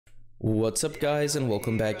What's up guys, and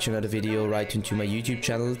welcome back to another video right into my YouTube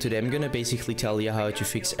channel. Today I'm gonna basically tell you how to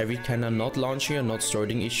fix every kind of not launching or not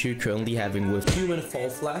starting issue you're currently having with Human Fall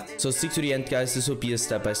Flat. So stick to the end guys, this will be a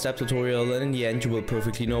step-by-step tutorial, and in the end you will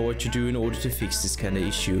perfectly know what to do in order to fix this kind of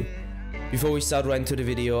issue. Before we start right into the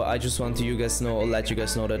video, I just want to let you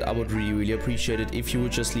guys know that I would really appreciate it if you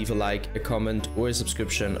would just leave a like, a comment or a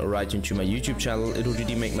subscription right into my YouTube channel. It would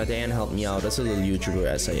really make my day and help me out as a little YouTuber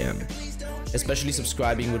as I am. Especially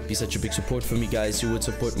subscribing would be such a big support for me guys. You would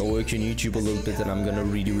support my work on YouTube a little bit, and I'm gonna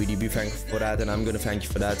really be thankful for that, and I'm gonna thank you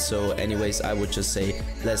for that. So anyways, I would just say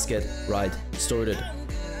let's get right started.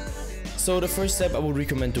 So the first step I would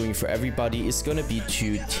recommend doing for everybody is gonna be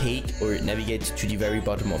to take or navigate to the very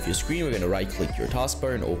bottom of your screen. We're gonna right click your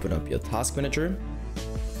taskbar and open up your task manager.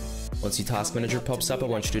 Once the task manager pops up, I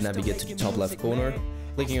want you to navigate to the top left corner,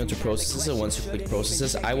 clicking onto processes, and once you click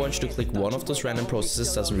processes, I want you to click one of those random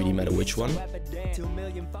processes, doesn't really matter which one.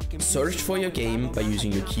 Search for your game by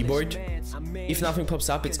using your keyboard. If nothing pops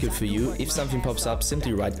up, it's good for you. If something pops up,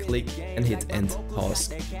 simply right click and hit end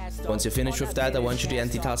task. Once you're finished with that, I want you to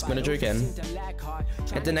end the task manager again.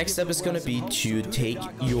 And the next step is going to be to take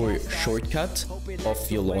your shortcut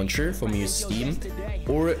of your launcher from your Steam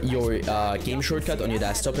or your game shortcut on your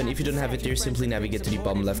desktop, and if you don't have it there, simply navigate to the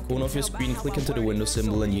bottom left corner of your screen, click into the Windows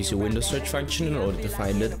symbol and use your Windows search function in order to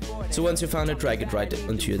find it. So once you found it, drag it right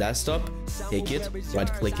onto your desktop, take it,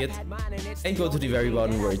 right click it, and go to the very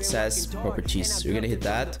bottom where it says properties. You're gonna hit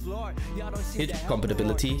that, hit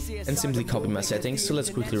compatibility, and simply copy my settings. So let's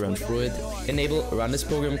quickly run through it. Enable run this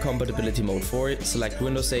program compatibility mode 4, select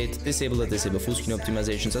Windows 8, disable full screen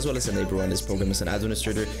optimizations, as well as enable run this program as an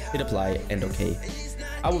administrator, hit apply and OK.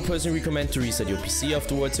 I would personally recommend to reset your PC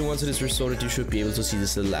afterwards, and once it is restored, you should be able to see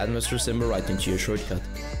this little administrator symbol right into your shortcut.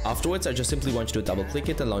 Afterwards, I just simply want you to double click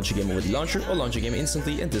it and launch a game over the launcher, or launch a game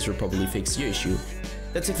instantly, and this will probably fix your issue.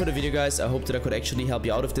 That's it for the video guys. I hope that I could actually help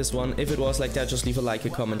you out with this one. If it was like that, just leave a like, a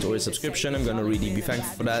comment or a subscription. I'm gonna really be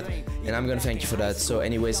thankful for that, and I'm gonna thank you for that. So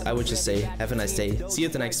anyways, I would just say have a nice day, see you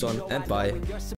at the next one, and bye.